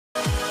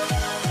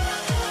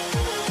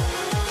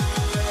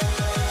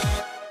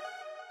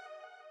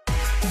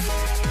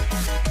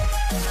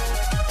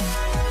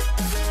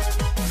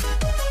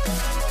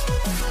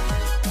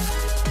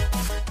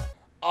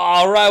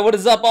Alright, what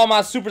is up, all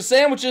my super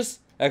sandwiches?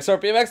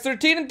 XRPM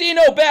X13 and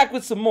Dino back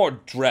with some more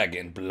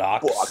Dragon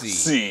Block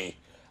C.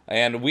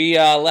 And we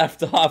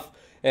left off,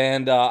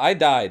 and I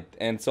died,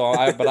 and so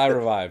but I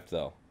revived,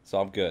 though.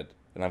 So I'm good.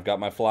 And I've got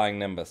my flying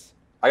Nimbus.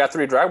 I got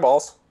 3 Drag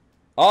Balls.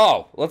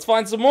 Oh, let's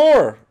find some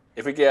more.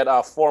 If we get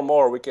 4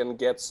 more, we can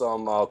get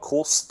some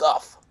cool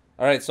stuff.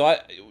 Alright, so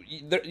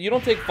you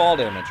don't take fall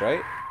damage,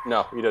 right?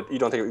 No, you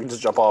don't take it. You can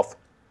just jump off.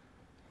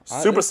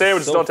 Super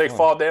sandwiches so don't take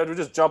fall damage. We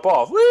just jump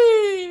off.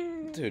 Whee!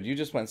 Dude, you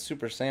just went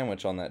super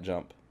sandwich on that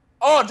jump.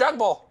 Oh, Drag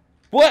Ball.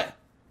 What?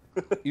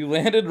 You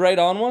landed right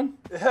on one?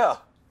 Yeah.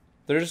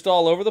 They're just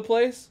all over the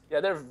place?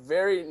 Yeah, they're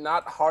very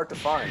not hard to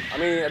find. I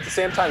mean, at the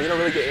same time, you don't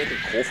really get anything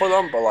cool for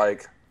them, but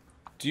like...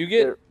 Do you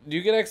get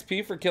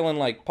XP for killing,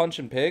 like,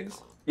 punching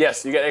pigs?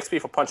 Yes, you get XP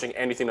for punching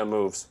anything that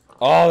moves.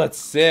 Oh, that's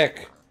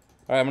sick.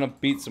 Alright, I'm gonna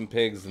beat some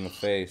pigs in the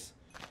face.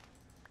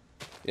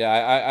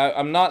 Yeah,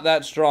 I'm not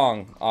that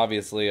strong,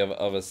 obviously, of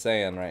a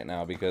Saiyan right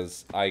now,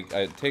 because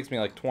it takes me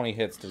like 20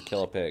 hits to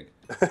kill a pig.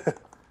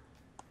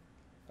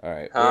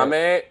 Alright.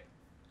 Mate.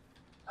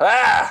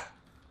 Ah!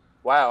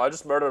 Wow, I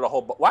just murdered a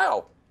whole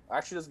wow! I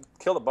actually just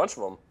killed a bunch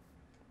of them.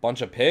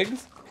 Bunch of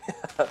pigs?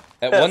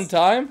 At one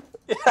time?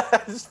 Yeah,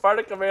 I just fired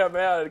a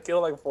Kamehameha and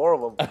killed like 4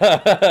 of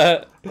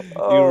them.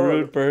 You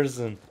rude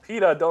person.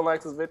 PETA, don't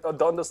like this video.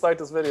 Don't dislike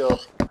this video.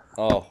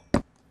 Oh.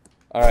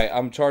 Alright,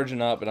 I'm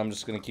charging up and I'm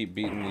just gonna keep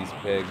beating these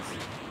pigs.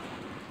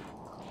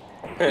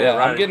 Yeah,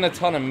 I'm getting a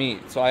ton of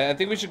meat. So I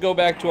think we should go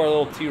back to our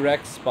little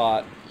T-Rex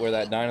spot where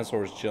that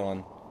dinosaur was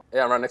chilling.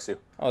 Yeah, I'm right next to you.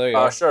 Oh, there you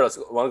go. Sure,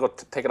 wanna go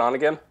take it on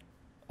again?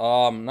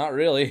 Not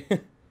really.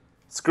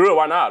 Screw it,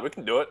 why not? We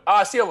can do it.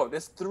 I see them.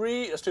 There's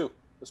 3, there's 2.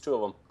 There's 2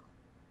 of them.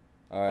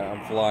 Alright,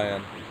 I'm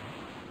flying.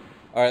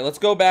 Alright, let's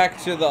go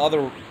back to the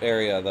other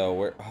area, though,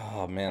 where...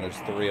 Oh, man, there's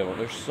 3 of them.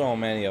 There's so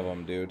many of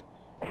them, dude.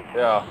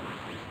 Yeah.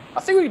 I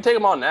think we can take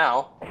them on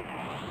now.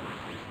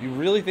 You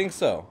really think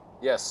so?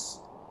 Yes.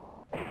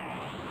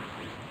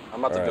 I'm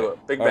about to do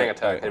it. Big bang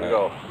attack. Here we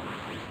go.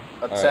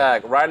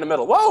 Attack. Right in the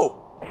middle.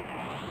 Whoa!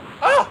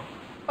 Ah!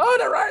 Oh,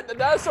 they're right. The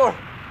dinosaur.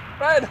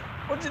 Red,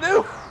 what'd you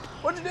do?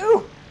 What'd you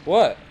do?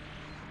 What?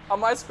 On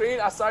my screen,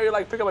 I saw you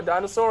like pick up a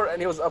dinosaur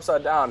and he was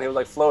upside down. He was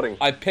like floating.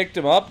 I picked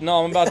him up?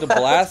 No, I'm about to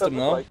blast him,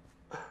 though.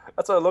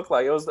 That's what it looked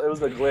like. It was the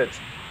glitch.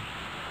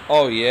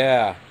 Oh,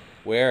 yeah.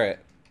 Wear it.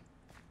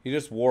 He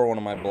just wore one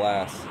of my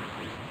blasts.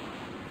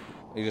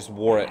 He just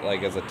wore it,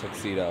 like, as a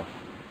tuxedo.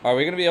 Are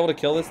we gonna be able to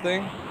kill this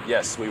thing?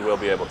 Yes, we will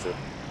be able to.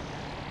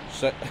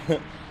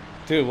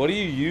 Dude, what are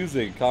you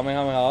using?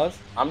 Kamehamehas?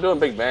 I'm doing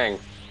Big Bang.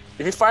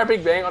 If you fire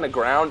Big Bang on the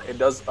ground, it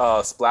does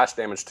splash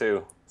damage,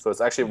 too. So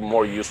it's actually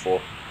more useful.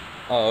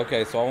 Oh,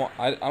 okay, so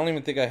I don't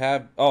even think I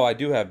have... Oh, I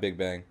do have Big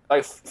Bang.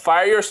 Like,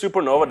 fire your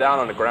supernova down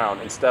on the ground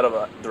instead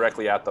of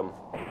directly at them.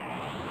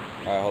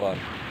 Alright, hold on.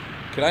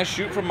 Can I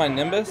shoot from my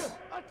Nimbus?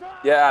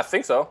 Yeah, I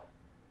think so.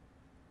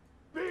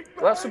 Do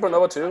I have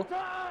supernova too?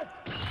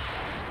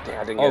 Damn,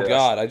 I didn't get it. Oh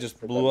god, I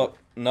just blew up.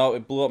 No,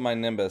 it blew up my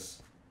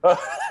Nimbus.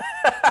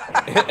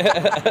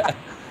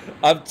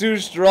 I'm too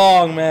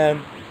strong,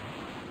 man.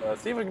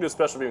 See if we can do a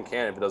special beam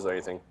cannon if it does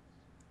anything.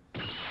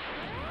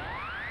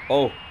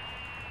 Oh.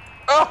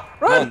 Oh,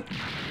 run!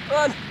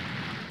 Run!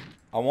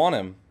 I want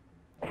him.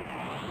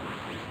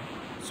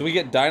 So we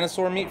get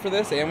dinosaur meat for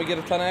this, and we get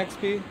a ton of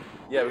XP?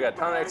 Yeah, we got a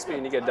ton of XP,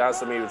 and you get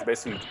dinosaur meat, which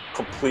basically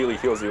completely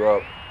heals you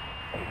up.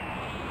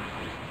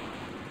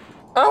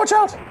 Oh, watch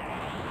out!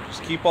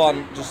 Just keep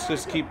on,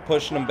 just keep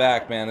pushing them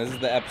back, man. This is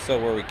the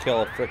episode where we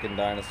kill a frickin'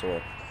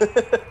 dinosaur.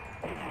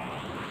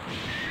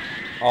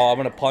 Oh, I'm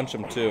gonna punch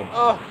him too.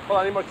 Oh, hold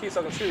on, I need more keys so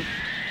I can shoot.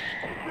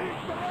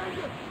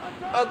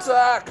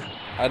 Attack!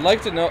 I'd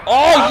like to know.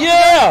 Oh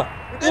yeah!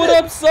 What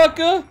up,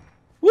 sucker?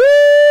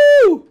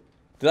 Woo!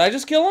 Did I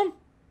just kill him?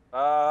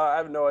 I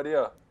have no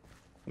idea.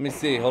 Let me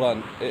see. Hold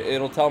on.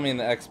 It'll tell me in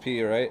the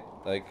XP, right?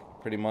 Like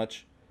pretty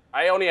much.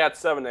 I only had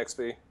 7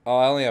 XP. Oh,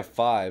 I only have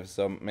 5,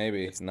 so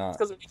maybe it's not. It's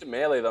because we need to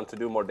melee them to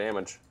do more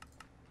damage.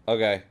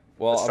 Okay.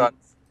 Well, let's try.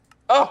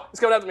 Oh, he's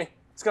coming after me.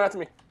 He's coming after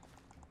me.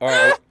 All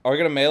right. Are we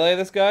gonna melee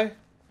this guy?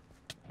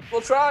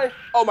 We'll try.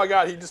 Oh my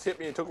god, he just hit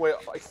me and took away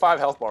like 5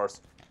 health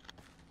bars.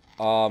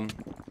 Are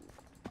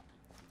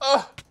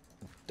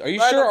you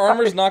sure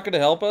armor's not gonna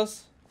help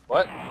us?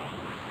 What?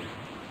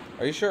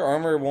 Are you sure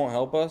armor won't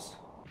help us?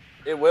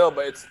 It will,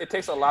 but it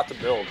takes a lot to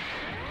build.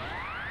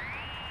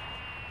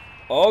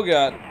 Oh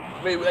god.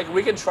 I mean, like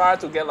we can try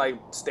to get like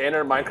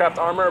standard Minecraft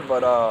armor,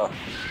 but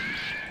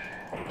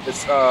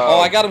it's Oh,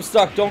 I got him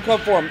stuck. Don't come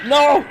for him.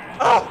 No!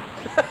 Oh!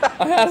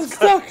 I had him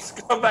stuck.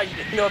 Just come back,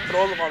 you know,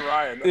 throw them on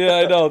Ryan. Yeah,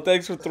 I know.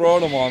 Thanks for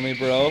throwing them on me,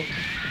 bro.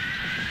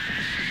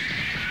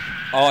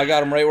 Oh, I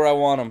got him right where I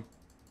want him.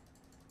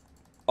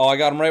 Oh, I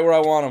got him right where I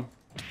want him.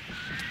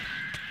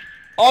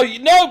 Oh,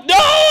 no,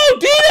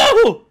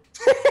 Dino!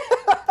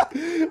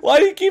 Why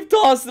do you keep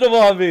tossing them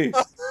on me?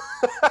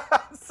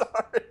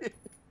 Sorry.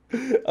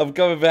 I'm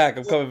coming back.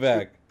 I'm coming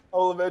back.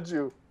 I'll avenge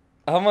you.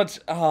 How much?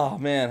 Oh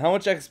man, how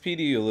much XP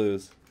do you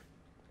lose?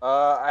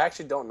 I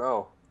actually don't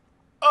know.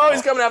 Oh,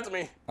 he's coming after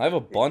me. I have a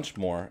bunch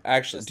more.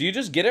 Actually, do you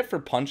just get it for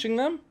punching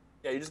them?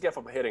 Yeah, you just get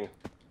from hitting.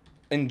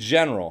 In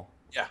general.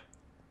 Yeah.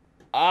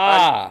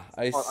 Ah,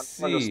 I I'm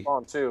see. under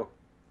spawn too.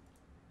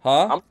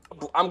 Huh?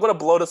 I'm gonna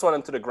blow this one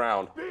into the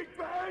ground. Big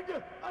Bang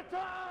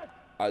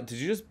attack! Did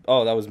you just?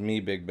 Oh, that was me,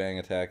 Big Bang,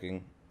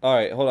 attacking. All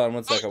right, hold on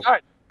one second. All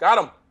right, got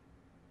him.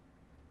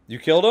 You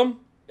killed him?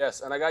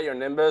 Yes, and I got your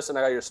Nimbus and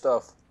I got your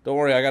stuff. Don't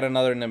worry, I got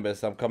another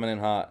Nimbus. I'm coming in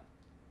hot.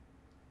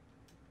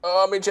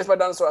 Oh, I'm being chased by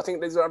dinosaur. I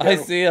think these are. I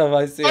see him.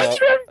 I see him.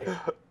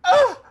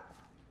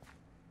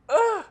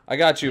 I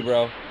got you,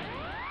 bro.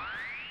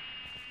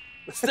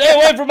 Stay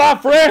away from my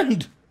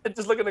friend.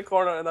 Just look in the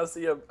corner and I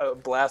see a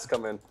blast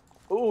come in.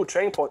 Ooh,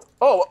 train points.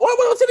 Oh,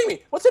 what's hitting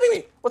me? What's hitting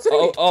me? What's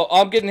hitting me? Oh,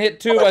 I'm getting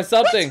hit too by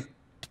something.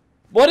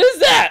 What is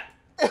that?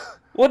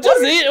 What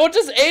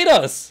just ate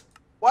us?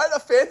 Why did a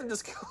phantom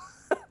just kill?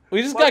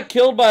 We just got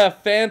killed by a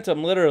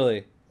phantom,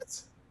 literally.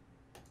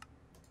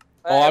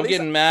 Oh, I'm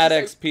getting mad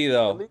XP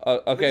though.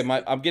 Okay,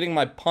 I'm getting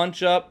my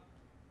punch up.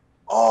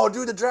 Oh,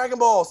 dude, the Dragon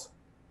Balls.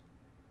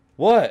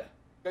 What?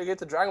 You gotta get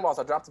the Dragon Balls.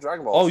 I dropped the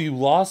Dragon Balls. Oh, you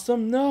lost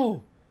them?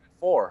 No.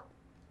 4.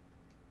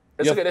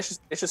 It's okay.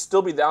 It should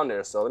still be down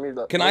there. So let me.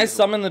 Can I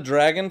summon the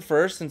dragon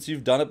first, since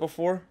you've done it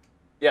before?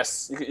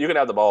 Yes, you can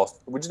have the balls.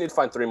 We just need to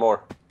find 3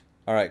 more.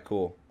 All right,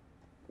 cool.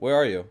 Where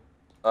are you?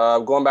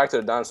 Going back to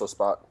the dinosaur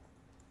spot.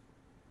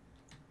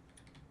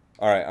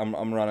 All right,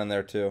 I'm running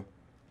there too.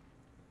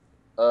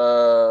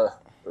 Here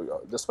we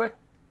go. This way?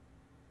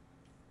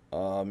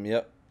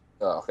 Yep.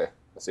 Oh, okay.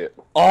 I see it.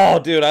 Oh,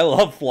 dude, I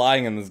love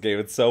flying in this game.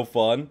 It's so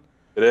fun.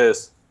 It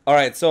is. All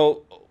right,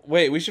 so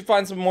wait, we should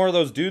find some more of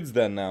those dudes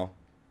then now.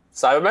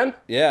 Cybermen?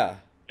 Yeah.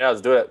 Yeah,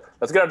 let's do it.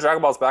 Let's get our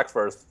Dragon Balls back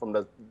first from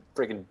the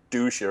freaking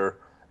douche here.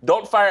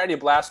 Don't fire any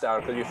blast down,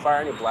 because if you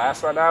fire any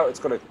blast right now, it's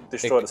gonna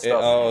destroy the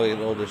stuff. Oh,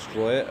 it'll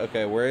destroy it?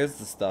 Okay, where is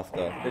the stuff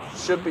though? It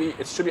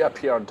should be up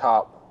here on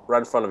top, right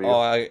in front of you. Oh,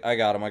 I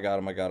got him. Got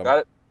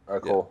it?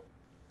 Alright, cool. Yeah.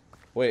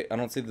 Wait, I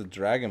don't see the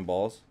Dragon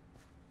Balls.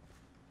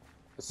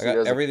 Let's I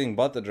got everything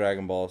but the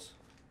Dragon Balls.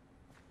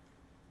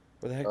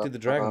 Where the heck did the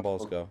Dragon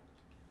Balls go?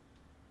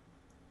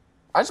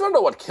 I just want to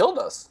know what killed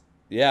us.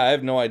 Yeah, I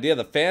have no idea.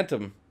 The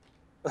Phantom.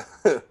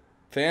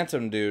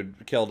 Phantom dude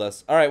killed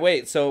us. Alright,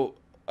 wait, so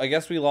I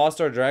guess we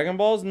lost our Dragon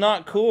Balls?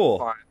 Not cool.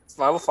 Fine. It's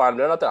fine, we'll find them.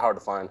 They're not that hard to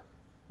find.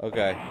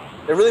 Okay.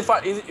 They're really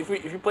fun. If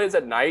you play this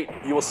at night,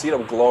 you will see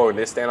them glowing.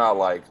 They stand out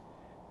like...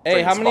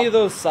 Hey, how many of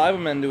those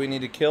Cybermen do we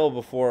need to kill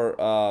before,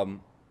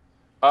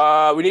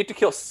 we need to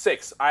kill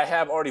 6. I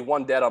have already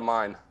 1 dead on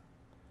mine.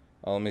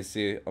 Oh, let me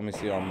see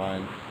on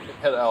mine.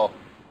 Hit L.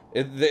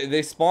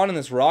 They spawn in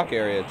this rock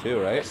area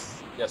too, right?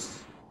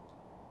 Yes.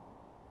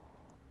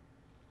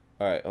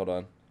 Alright, hold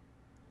on.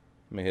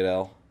 Let me hit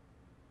L.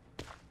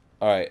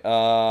 Alright,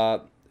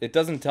 it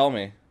doesn't tell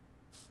me.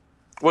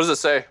 What does it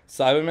say?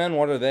 Cybermen,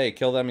 what are they?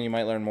 Kill them and you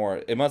might learn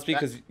more. It must be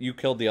because you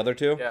killed the other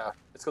 2? Yeah,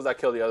 it's because I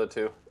killed the other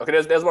 2.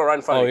 Okay, there's one right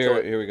in front of you.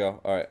 Oh, here we go.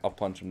 Alright, I'll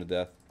punch him to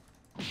death.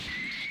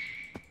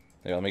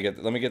 Here, let me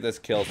get this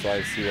kill so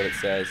I see what it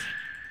says.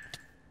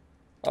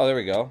 Oh, there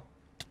we go.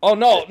 Oh,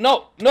 no!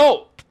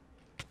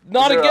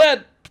 Not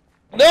again!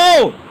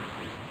 No!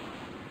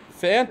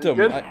 Phantom.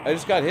 I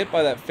just got hit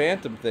by that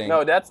phantom thing.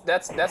 No, that's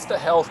the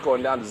health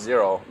going down to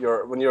 0.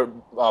 When your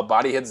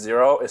body hits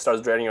 0, it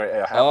starts draining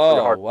your health.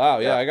 Oh, wow.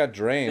 Yeah, I got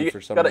drained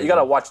for some reason. You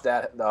gotta watch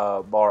that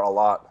bar a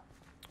lot.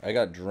 I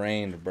got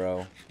drained,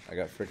 bro. I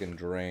got freaking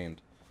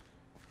drained.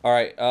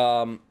 Alright,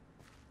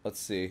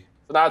 let's see.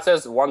 So now it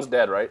says 1's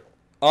dead, right?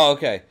 Oh,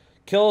 okay.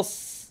 Kill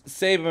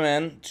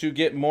Sabermen to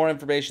get more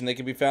information. They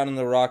can be found in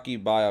the rocky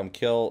biome.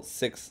 Kill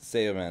 6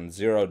 Sabermen.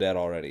 0 dead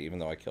already, even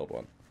though I killed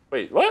 1.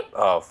 Wait, what?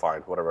 Oh,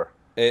 fine, whatever.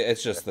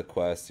 It's just the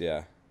quest,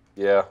 yeah.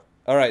 Yeah.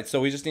 Alright, so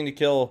we just need to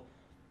kill...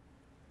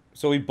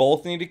 So we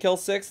both need to kill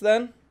 6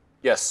 then?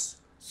 Yes.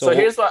 So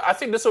here's what... I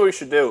think this is what we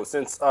should do.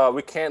 Since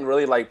we can't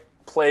really, like,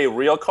 play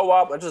real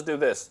co-op, let's just do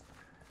this.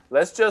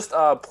 Let's just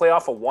play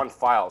off of 1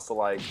 file. So,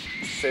 like,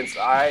 since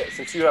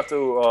you have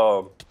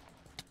to...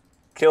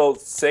 kill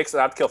 6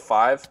 and I have to kill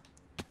 5.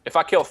 If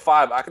I kill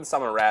 5, I can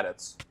summon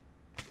Raditz.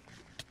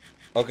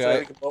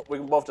 Okay. So we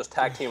can both just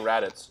tag team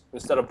Raditz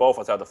instead of both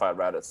of us have to fight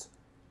Raditz.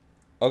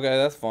 Okay,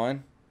 that's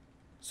fine.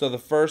 So the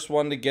first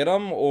one to get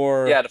them,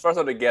 or... Yeah, the first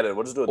one to get it.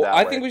 We'll just do it that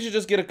way. I think we should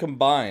just get it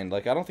combined.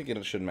 Like, I don't think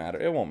it should matter.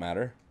 It won't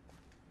matter.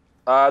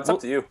 It's up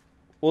to you.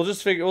 We'll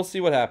just figure... We'll see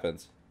what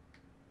happens.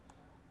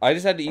 I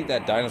just had to eat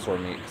that dinosaur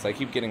meat, because I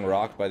keep getting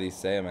rocked by these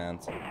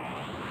Saiyamans.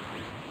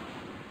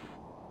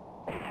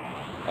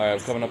 Alright, I'm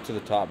coming up to the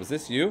top. Is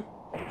this you?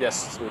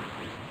 Yes.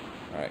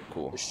 Alright,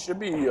 cool. There should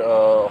be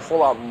a whole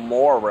lot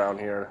more around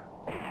here.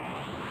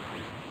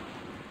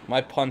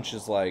 My punch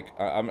is like...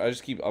 I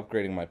just keep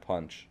upgrading my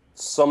punch.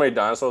 So many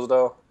dinosaurs,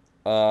 though.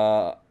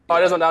 Oh,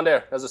 there's one down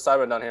there. There's a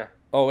Cyberman down here.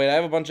 Oh, wait, I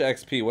have a bunch of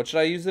XP. What should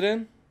I use it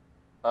in?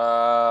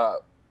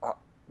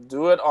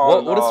 Do it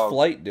on... What does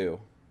flight do?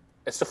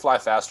 It's to fly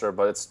faster,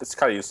 but it's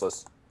kind of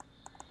useless.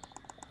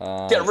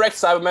 Get wrecked,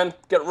 Cyberman.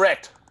 Get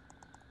wrecked.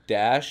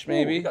 Dash,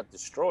 maybe? Ooh, he got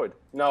destroyed.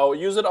 No,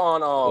 use it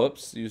on...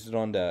 Whoops, use it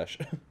on dash.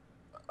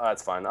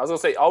 That's fine. I was going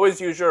to say, always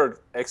use your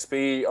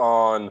XP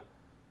on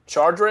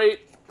charge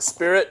rate,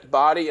 spirit,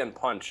 body, and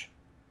punch.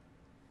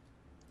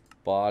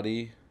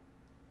 Body.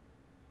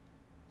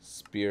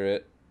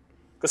 Spirit.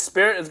 Because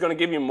Spirit is going to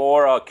give you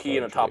more key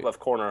in the top left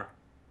corner.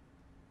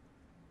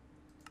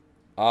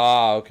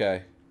 Ah,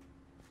 okay.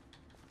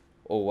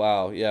 Oh,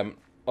 wow. Yeah.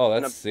 Oh,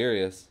 that's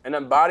serious. And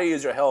then Body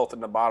is your health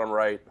in the bottom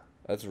right.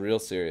 That's real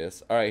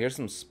serious. All right, here's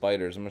some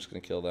spiders. I'm just going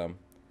to kill them.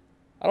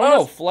 I don't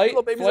know.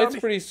 Flight's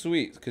pretty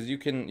sweet because you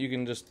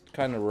can just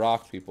kind of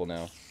rock people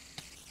now.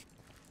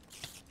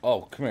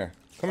 Oh, come here.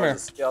 Come here.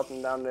 There's a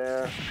skeleton down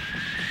there.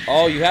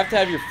 Oh, you have to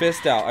have your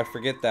fist out. I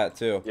forget that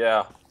too.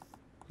 Yeah.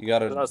 You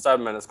gotta. Another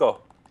 7 minutes.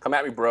 Go. Come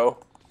at me, bro.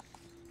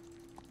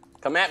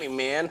 Come at me,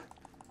 man.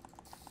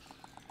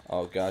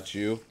 Oh, got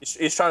you.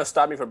 He's trying to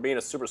stop me from being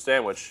a super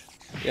sandwich.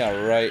 Yeah,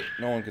 right.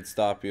 No one could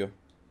stop you.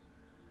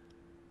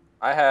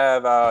 I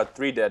have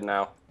 3 dead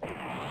now.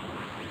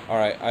 All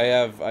right, I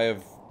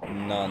have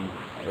none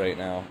right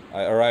now.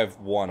 I have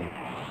 1.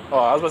 Oh,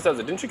 I was about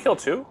to say, didn't you kill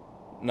 2?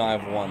 No, I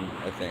have 1.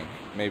 I think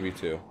maybe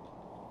 2.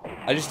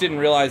 I just didn't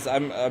realize.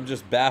 I'm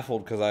just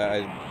baffled because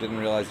I didn't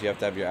realize you have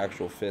to have your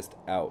actual fist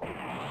out.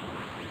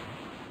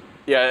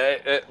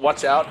 Yeah,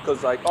 watch out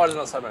because like there's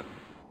no 7.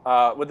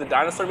 With the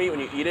dinosaur meat,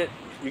 when you eat it,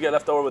 you get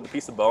left over with a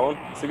piece of bone,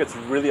 so it gets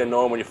really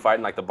annoying when you're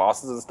fighting like the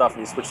bosses and stuff,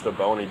 and you switch to the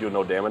bone and you do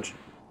no damage.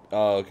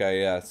 Oh,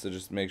 okay, yeah. So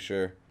just make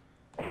sure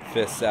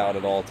fists out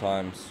at all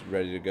times,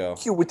 ready to go.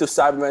 You with the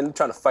Cyberman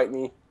trying to fight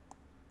me?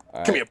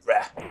 All Come right.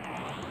 here,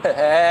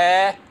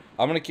 bruh.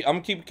 I'm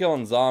gonna keep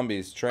killing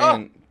zombies.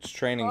 It's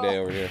training day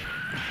over here.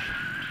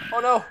 Oh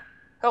no,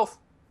 health.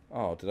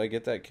 Oh, did I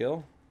get that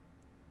kill?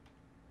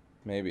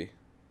 Maybe.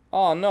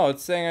 Oh no,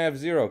 it's saying I have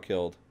 0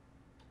 killed.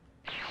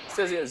 It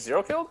says you have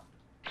 0 killed.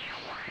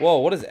 Whoa,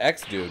 what does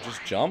X do?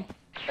 Just jump?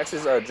 X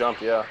is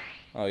jump, yeah.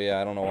 Oh yeah,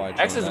 I don't know why.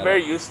 X is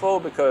very useful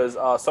because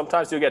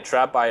sometimes you get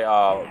trapped by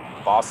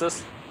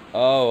bosses.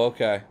 Oh,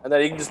 okay. And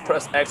then you can just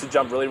press X to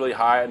jump really, really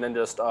high and then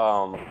just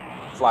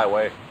fly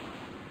away.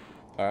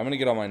 Alright, I'm gonna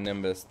get on my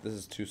Nimbus. This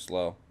is too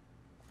slow.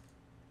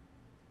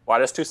 Wow,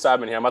 there's 2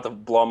 Cybermen here. I'm about to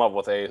blow them up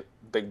with a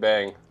big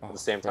bang at the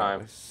same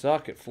time. I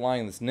suck at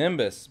flying this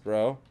Nimbus,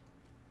 bro.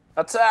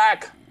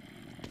 Attack!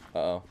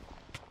 Uh-oh.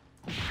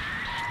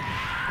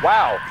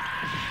 Wow.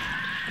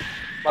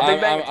 My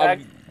big bang attack.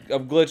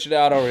 I'm glitching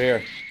out over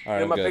here.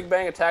 Alright, My big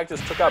bang attack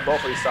just took out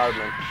both of these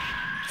Cybermen.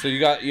 So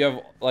you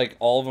have like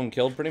all of them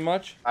killed pretty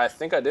much? I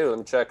think I do. Let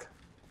me check.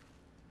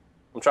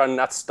 I'm trying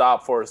not to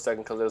stop for a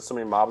second because there's so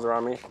many mobs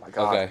around me. Oh my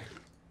god. Okay.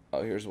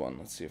 Oh, here's one.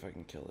 Let's see if I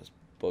can kill this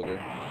booger.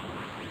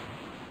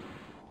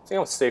 I think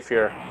I'm safe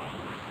here.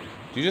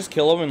 Do you just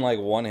kill him in like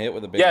 1 hit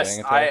with a big bang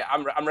attack? Yes,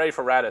 I'm ready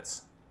for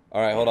Raditz.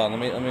 All right, hold on.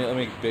 Let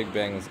me big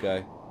bang this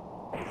guy.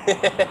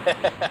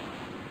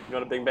 You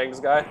want to big bang this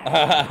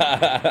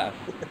guy?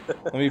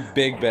 Let me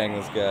big bang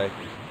this guy.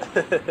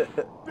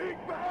 Big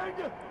bang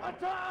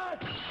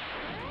attack!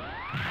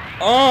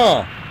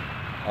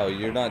 Oh,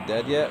 you're not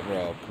dead yet,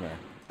 bro. Come here.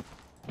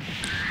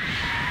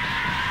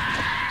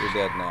 You're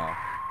dead now.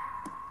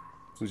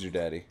 Who's your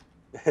daddy?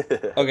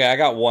 Okay, I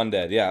got 1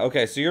 dead. Yeah.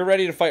 Okay, so you're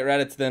ready to fight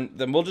Raditz.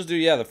 Then we'll just do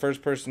the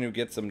first person who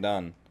gets them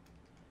done.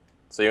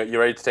 So you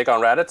ready to take on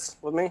Raditz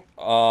with me?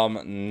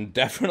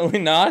 Definitely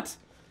not.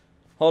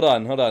 Hold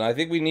on. I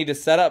think we need to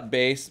set up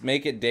base,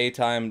 make it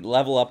daytime,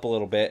 level up a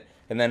little bit,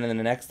 and then in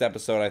the next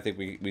episode, I think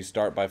we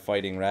start by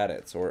fighting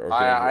Raditz.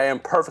 I am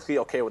perfectly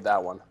okay with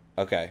that one.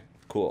 Okay,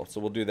 cool.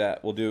 So we'll do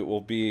that.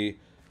 We'll be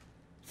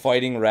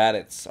fighting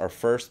Raditz, our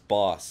first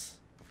boss.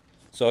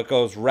 So it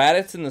goes,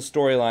 Raditz in the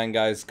storyline,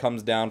 guys,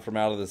 comes down from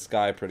out of the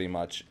sky pretty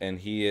much, and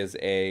he is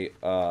he's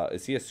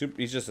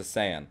just a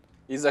Saiyan.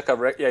 He's like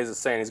he's a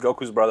Saiyan. He's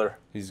Goku's brother.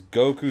 He's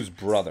Goku's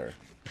brother.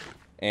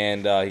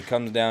 And he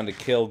comes down to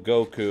kill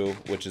Goku,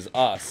 which is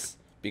us,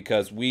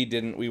 because we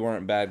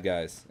weren't bad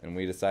guys, and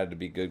we decided to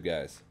be good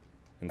guys.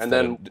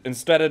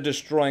 Instead of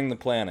destroying the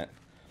planet.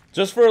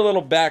 Just for a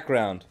little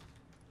background.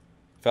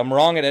 If I'm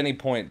wrong at any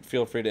point,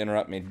 feel free to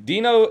interrupt me.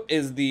 Dino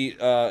is the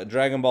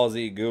Dragon Ball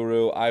Z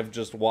guru. I've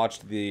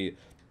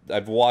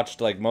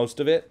watched like most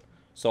of it,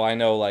 so I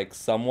know like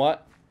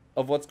somewhat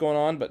of what's going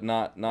on, but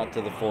not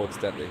to the full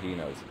extent that he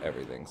knows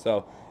everything.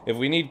 So if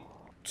we need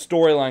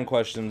storyline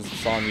questions,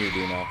 it's on you,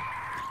 Dino.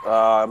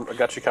 I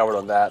got you covered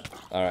on that.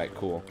 All right,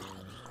 cool.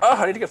 Oh,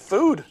 I need to get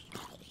food.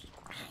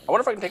 I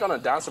wonder if I can take on a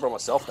dinosaur by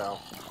myself now.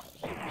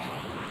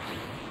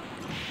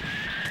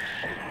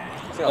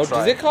 Oh,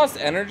 does it cost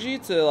energy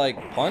to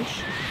like punch?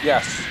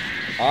 Yes.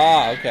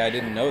 Ah, okay, I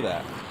didn't know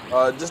that.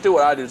 Just do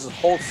what I do. Just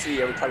hold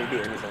C every time you do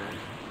anything.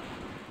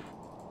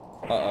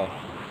 Uh-oh.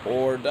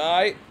 Or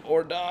die.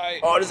 Oh,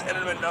 there's an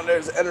Enderman down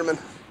there. There's an Enderman.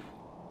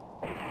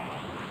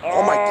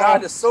 Oh my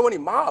god, there's so many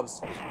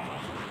mobs.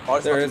 Oh,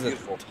 there is a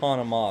ton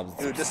of mobs.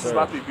 Dude, this is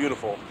about to be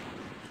beautiful.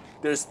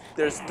 There's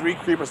 3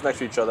 creepers next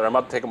to each other. I'm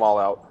about to take them all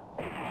out.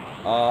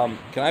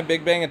 Can I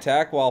big bang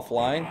attack while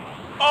flying?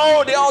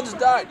 Oh, they all just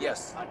died.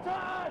 Yes.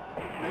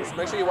 Just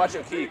make sure you watch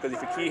your key, because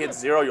if your key hits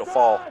 0, you'll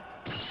fall.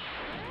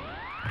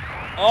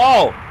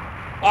 Oh!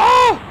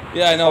 Ah!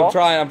 Yeah, I know.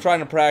 I'm trying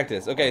to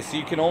practice. Okay, so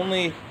you can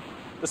only.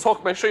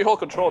 Make sure you hold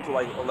control to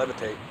like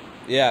levitate.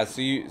 Yeah.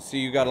 So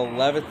you got to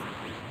levitate.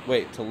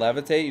 Wait, to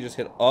levitate, you just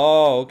hit.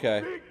 Oh,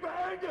 okay. Big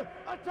bang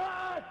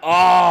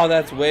Oh,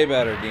 that's way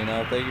better,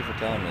 Dino. Thank you for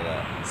telling me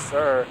that.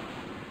 Sir.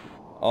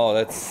 Oh,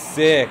 that's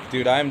sick,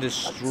 dude. I'm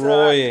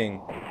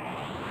destroying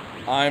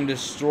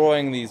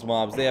these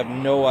mobs. They have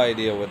no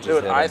idea what just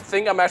hit Dude, I them.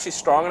 think I'm actually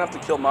strong enough to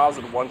kill mobs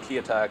with one key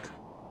attack.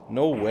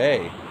 No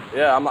way.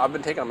 Yeah, I've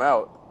been taking them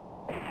out.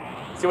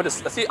 See what this?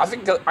 See, I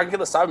think I can kill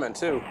the Cyberman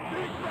too.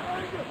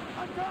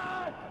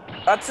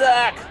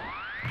 Attack!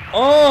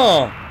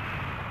 Oh.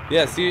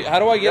 Yeah. See, how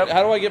do I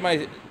get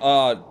my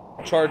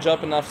charge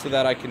up enough so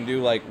that I can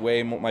do like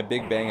way more? My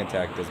Big Bang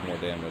attack does more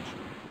damage.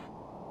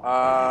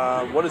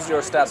 What is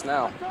your stats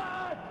now?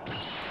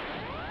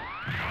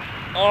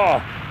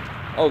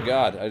 Oh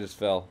God, I just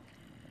fell.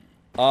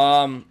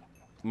 I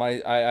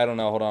don't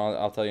know. Hold on,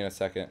 I'll tell you in a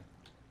second.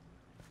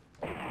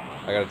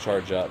 I gotta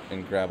charge up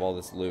and grab all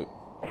this loot.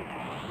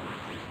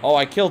 Oh,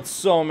 I killed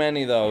so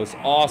many of those.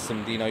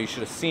 Awesome, Dino. You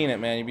should have seen it,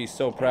 man. You'd be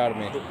so proud of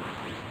me.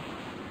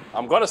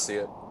 I'm gonna see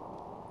it.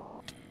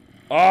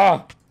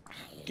 Ah!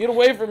 Get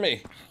away from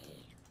me!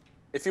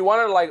 If you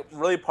want to like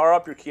really power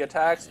up your key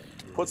attacks,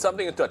 put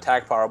something into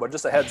attack power, but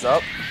just a heads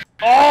up.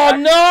 Oh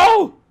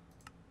no!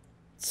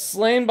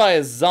 Slain by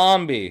a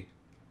zombie.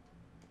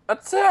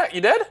 Attack!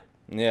 You dead?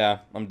 Yeah,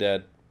 I'm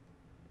dead.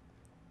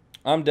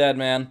 I'm dead,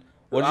 man.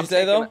 What did you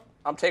say though?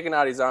 I'm taking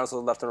out these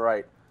dinosaurs left and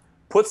right.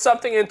 Put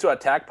something into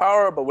attack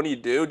power, but when you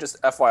do,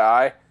 just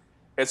FYI,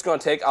 it's gonna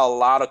take a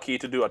lot of key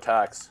to do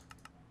attacks.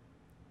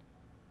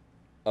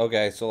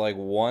 Okay, so like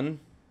 1?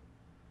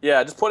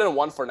 Yeah, just put in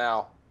 1 for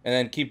now. And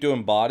then keep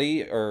doing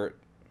body, or...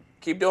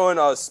 Keep doing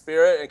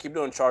spirit and keep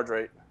doing charge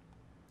rate.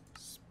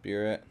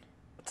 Spirit.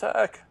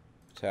 Attack.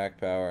 Attack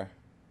power.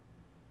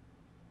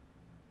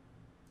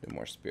 Do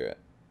more spirit.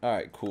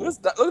 Alright, cool.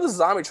 Look at this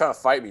zombie trying to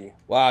fight me.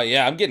 Wow,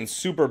 yeah, I'm getting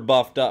super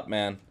buffed up,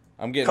 man.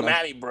 I'm getting... Come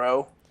at me,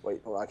 bro.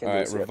 Wait, hold on, I can't do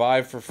this Alright,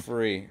 revive for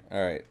free.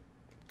 Alright.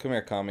 Come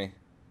here, Kami.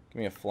 Give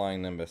me a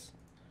flying nimbus.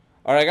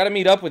 Alright, I gotta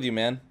meet up with you,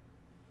 man.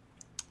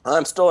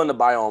 I'm still in the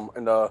biome,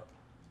 in the...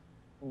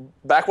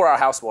 Back where our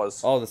house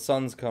was. Oh, the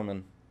sun's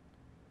coming.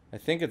 I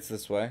think it's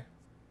this way.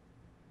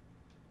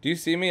 Do you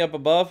see me up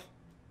above?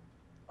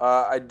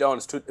 I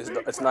don't.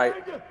 It's night.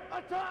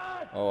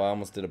 Oh, I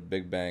almost did a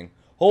Big Bang.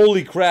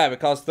 Holy crap, it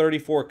costs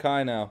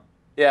 34k now.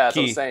 Yeah, that's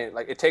what I'm saying.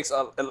 Like, it takes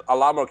a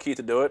lot more key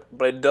to do it,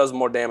 but it does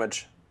more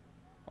damage.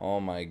 Oh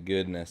my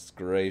goodness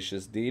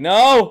gracious,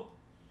 Dino!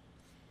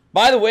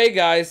 By the way,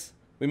 guys,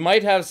 we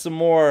might have some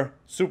more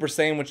Super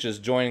Sandwiches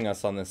joining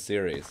us on this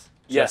series.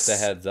 Yes.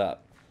 Just a heads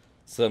up.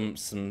 Some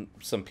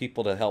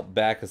people to help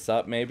back us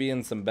up maybe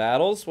in some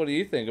battles. What do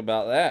you think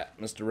about that,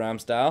 Mr.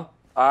 Ramstyle?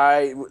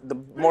 The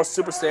more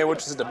Super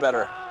Sandwiches, the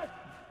better.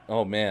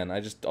 Oh man,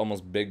 I just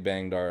almost Big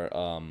Banged our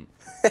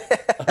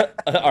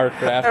our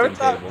crafting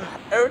table.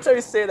 Every time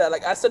you say that,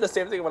 like I said the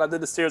same thing when I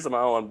did the series of my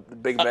own,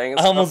 Big Bang.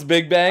 I almost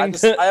Big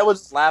Banged. I always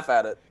just laugh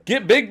at it.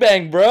 Get Big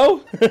Bang,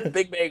 bro.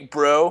 Big Bang,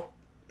 bro.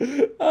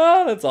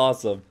 Oh, that's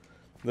awesome.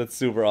 That's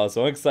super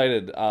awesome. I'm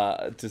excited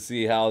to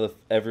see how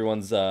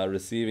everyone's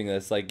receiving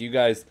this. Like, you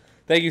guys,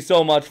 thank you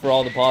so much for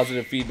all the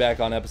positive feedback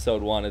on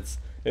episode 1.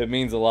 It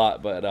means a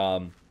lot. But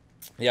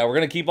yeah, we're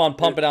gonna keep on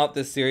pumping out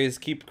this series.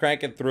 Keep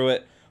cranking through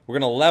it. We're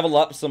gonna level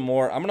up some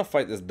more. I'm gonna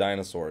fight this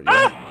dinosaur.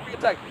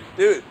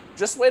 Dude,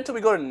 just wait until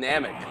we go to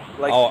Namek.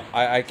 Like, oh,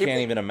 I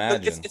can't even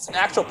imagine. It's an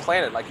actual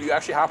planet. Like, you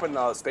actually hop in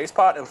a space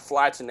pod and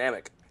fly to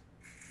Namek.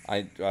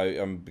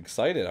 I'm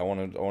excited. I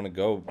want to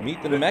go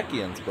meet the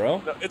Namekians, bro.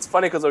 No, it's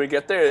funny because when we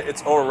get there,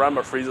 it's overrun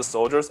by Frieza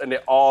soldiers, and they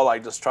all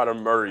like just try to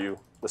murder you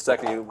the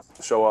second you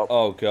show up.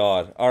 Oh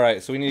god. All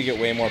right, so we need to get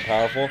way more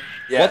powerful.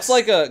 Yes. What's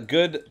like a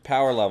good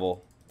power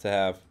level to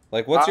have?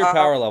 Like, what's your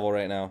power level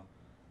right now?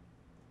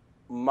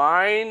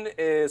 Mine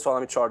is. Well,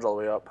 let me charge all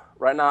the way up.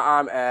 Right now,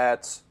 I'm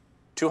at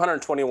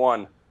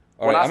 221.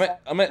 All right,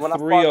 I'm at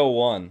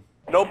 301.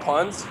 No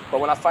puns, but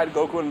when I fight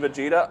Goku and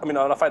Vegeta, when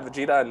I fight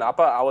Vegeta and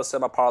Nappa, I would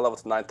set my power level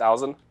to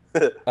 9,000.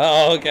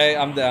 Oh, okay,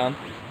 I'm down.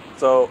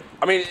 So,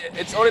 I mean,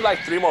 it's only like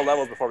 3 more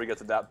levels before we get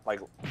to that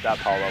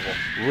power level.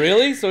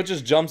 Really? So it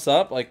just jumps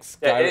up like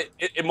Yeah,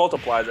 it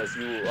multiplies as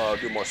you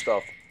do more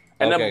stuff.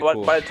 And okay, then,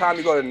 cool. by the time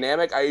you go to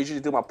Namek, I usually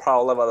do my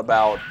power level at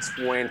about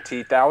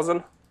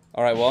 20,000.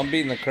 All right, well, I'm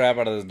beating the crap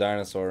out of this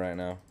dinosaur right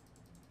now.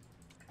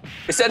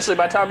 Essentially,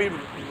 by the time we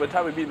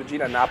beat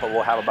Vegeta and Nappa,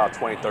 we'll have about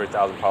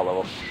 30,000 power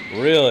level.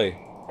 Really?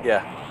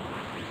 Yeah.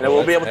 And then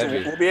we'll be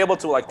able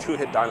to like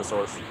 2-hit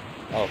dinosaurs.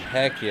 Oh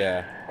heck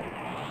yeah.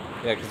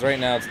 Yeah, because right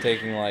now it's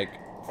taking like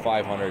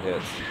 500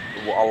 hits.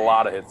 A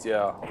lot of hits,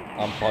 yeah.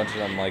 I'm punching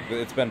them like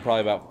it's been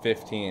probably about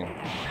 15.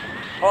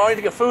 Oh, I need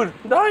to get food.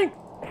 I'm dying.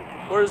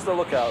 Where's the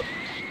lookout?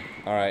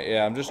 All right,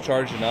 yeah, I'm just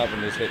charging up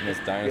and just hitting this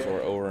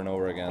dinosaur over and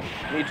over again.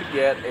 I need to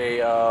get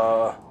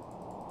a.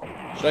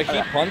 Should I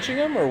keep punching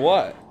him or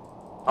what?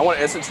 I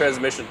want instant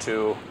transmission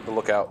to the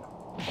lookout.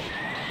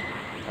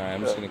 Alright,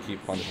 I'm just gonna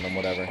keep punching him,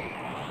 whatever.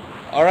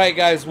 Alright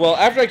guys, well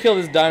after I kill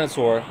this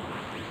dinosaur,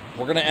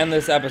 we're gonna end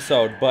this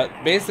episode. But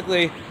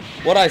basically,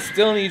 what I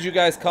still need you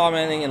guys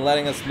commenting and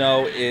letting us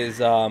know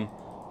is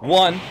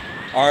 1,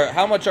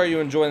 how much are you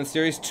enjoying the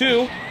series?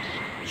 2,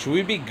 should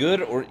we be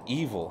good or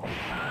evil?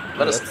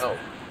 Let us know.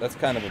 That's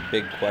kind of a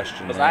big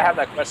question. Because I have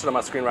that question on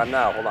my screen right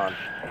now. Hold on.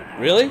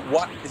 Really?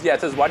 What? Yeah,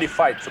 it says, why do you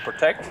fight? To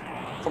protect?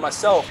 For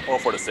myself or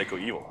for the sake of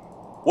evil?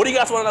 What do you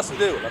guys want us to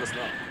do? Let us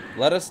know.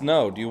 Let us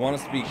know. Do you want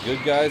us to be good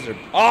guys or...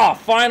 Ah,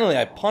 finally!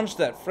 I punched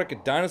that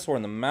frickin' dinosaur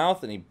in the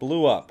mouth and he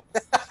blew up.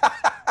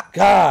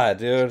 God,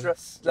 dude.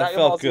 That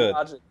felt good.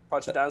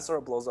 Punch a dinosaur,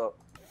 it blows up.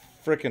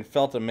 Frickin'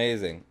 felt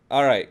amazing.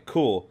 Alright,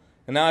 cool.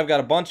 And now I've got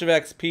a bunch of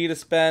XP to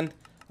spend.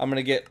 I'm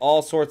gonna get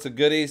all sorts of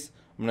goodies.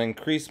 I'm gonna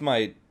increase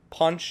my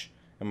punch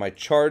and my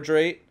charge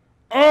rate.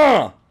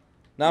 Now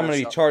I'm gonna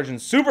be charging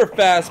super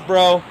fast,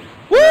 bro.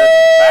 Woo!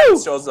 If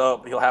Max shows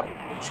up, he'll have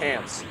a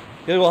chance.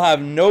 He will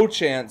have no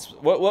chance.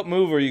 What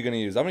move are you gonna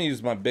use? I'm gonna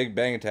use my big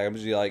bang attack. I'm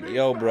just gonna be like,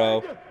 yo,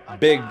 bro,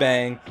 big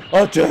bang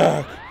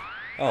attack.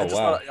 Oh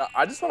wow!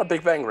 I just want a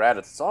big bang Raditz.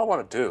 That's all I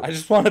want to do. I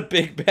just want a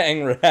big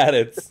bang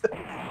Raditz.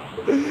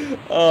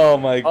 Oh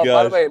my gosh!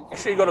 By the way, make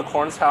sure you go to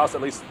Corn's house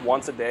at least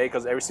once a day,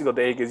 because every single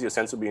day he gives you a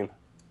sensu bean.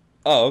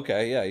 Oh,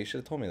 okay. Yeah, you should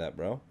have told me that,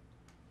 bro.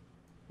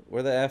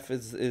 Where the F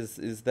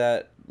is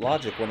that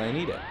logic when I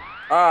need it?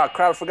 Ah,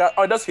 crap! I forgot.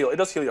 Oh, it does heal. It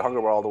does heal your hunger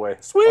bar all the way.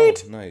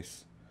 Sweet. Oh,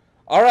 nice.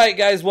 All right,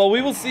 guys. Well,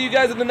 we will see you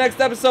guys in the next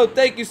episode.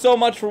 Thank you so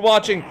much for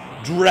watching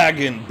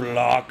Dragon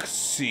Block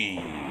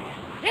C.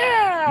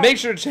 Yeah! Make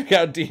sure to check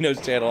out Dino's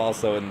channel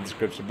also in the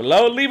description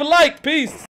below. Leave a like. Peace!